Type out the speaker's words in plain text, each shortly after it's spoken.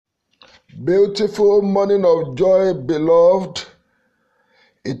Beautiful morning of joy, beloved.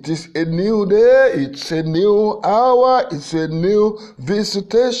 It is a new day, it's a new hour, it's a new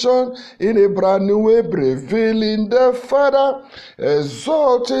visitation in a brand new way, revealing the Father,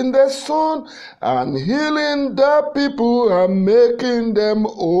 exalting the Son, and healing the people and making them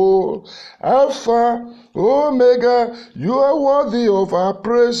whole. Alpha, Omega, you are worthy of our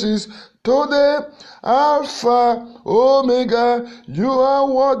praises today. Alpha, Omega, you are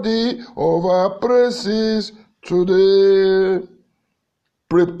worthy of our praises today.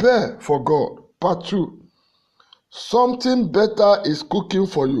 Prepare for God. Part 2. Something better is cooking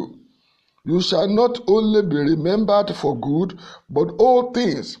for you. You shall not only be remembered for good, but all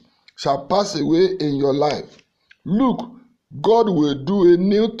things shall pass away in your life. Look, God will do a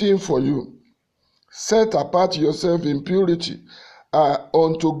new thing for you. Set apart yourself in purity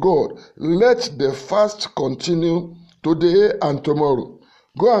unto God. Let the fast continue today and tomorrow.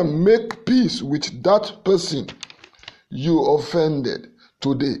 Go and make peace with that person you offended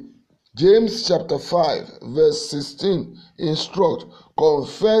today. James chapter 5 verse 16 instruct,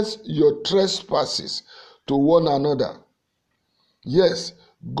 confess your trespasses to one another. Yes,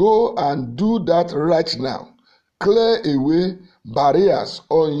 go and do that right now. Clear away barriers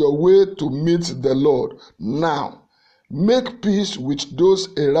on your way to meet the Lord now. Make peace with those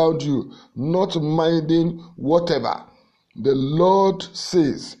around you, not minding whatever the Lord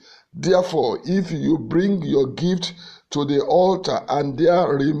says. Therefore, if you bring your gift to the altar and there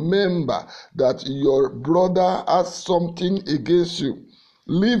remember that your brother has something against you,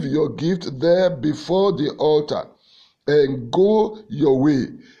 leave your gift there before the altar and go your way.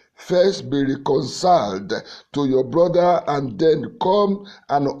 First be reconciled to your brother and then come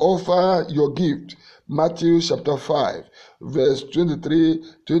and offer your gift. Matthew chapter 5 verse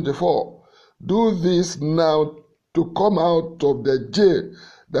 23-24. Do this now to come out of the jail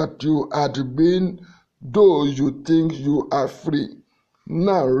that you had been, though you think you are free.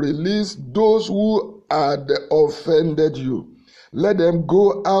 Now release those who had offended you. Let them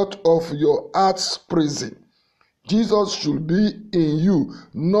go out of your heart's prison. Jesus should be in you,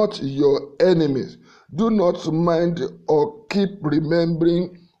 not your enemies. Do not mind or keep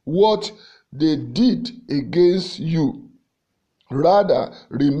remembering what they did against you. Rather,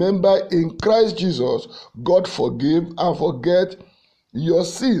 remember in Christ Jesus, God forgave and forget your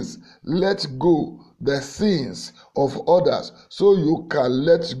sins. Let go the sins of others so you can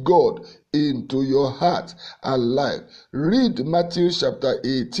let God into your heart and life. Read Matthew chapter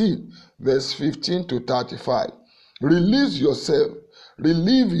 18 verse 15-35. Relieve yourself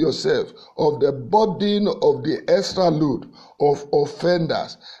of the burden of the extra load of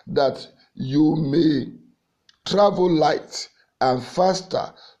offenders, that you may travel light and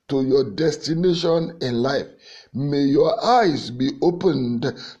faster to your destination in life. May your eyes be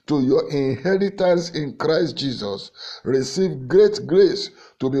opened to your inheritance in Christ Jesus. Receive great grace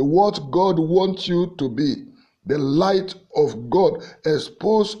to be what God wants you to be. The light of God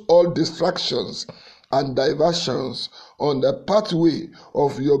expose all distractions and diversions on the pathway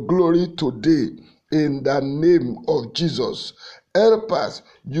of your glory today in the name of Jesus. Help us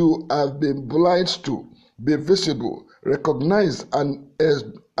you have been blind to be visible, recognized and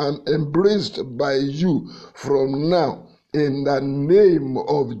embraced by you from now in the name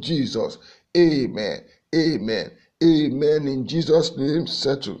of Jesus. Amen. Amen. Amen. In Jesus' name,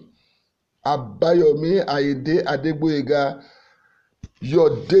 settle. Abayomi Ayinde Adegboyega,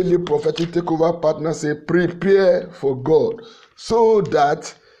 your daily prophetic takeover partner, say prepare for God so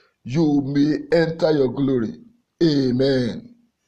that you may enter your glory. Amen.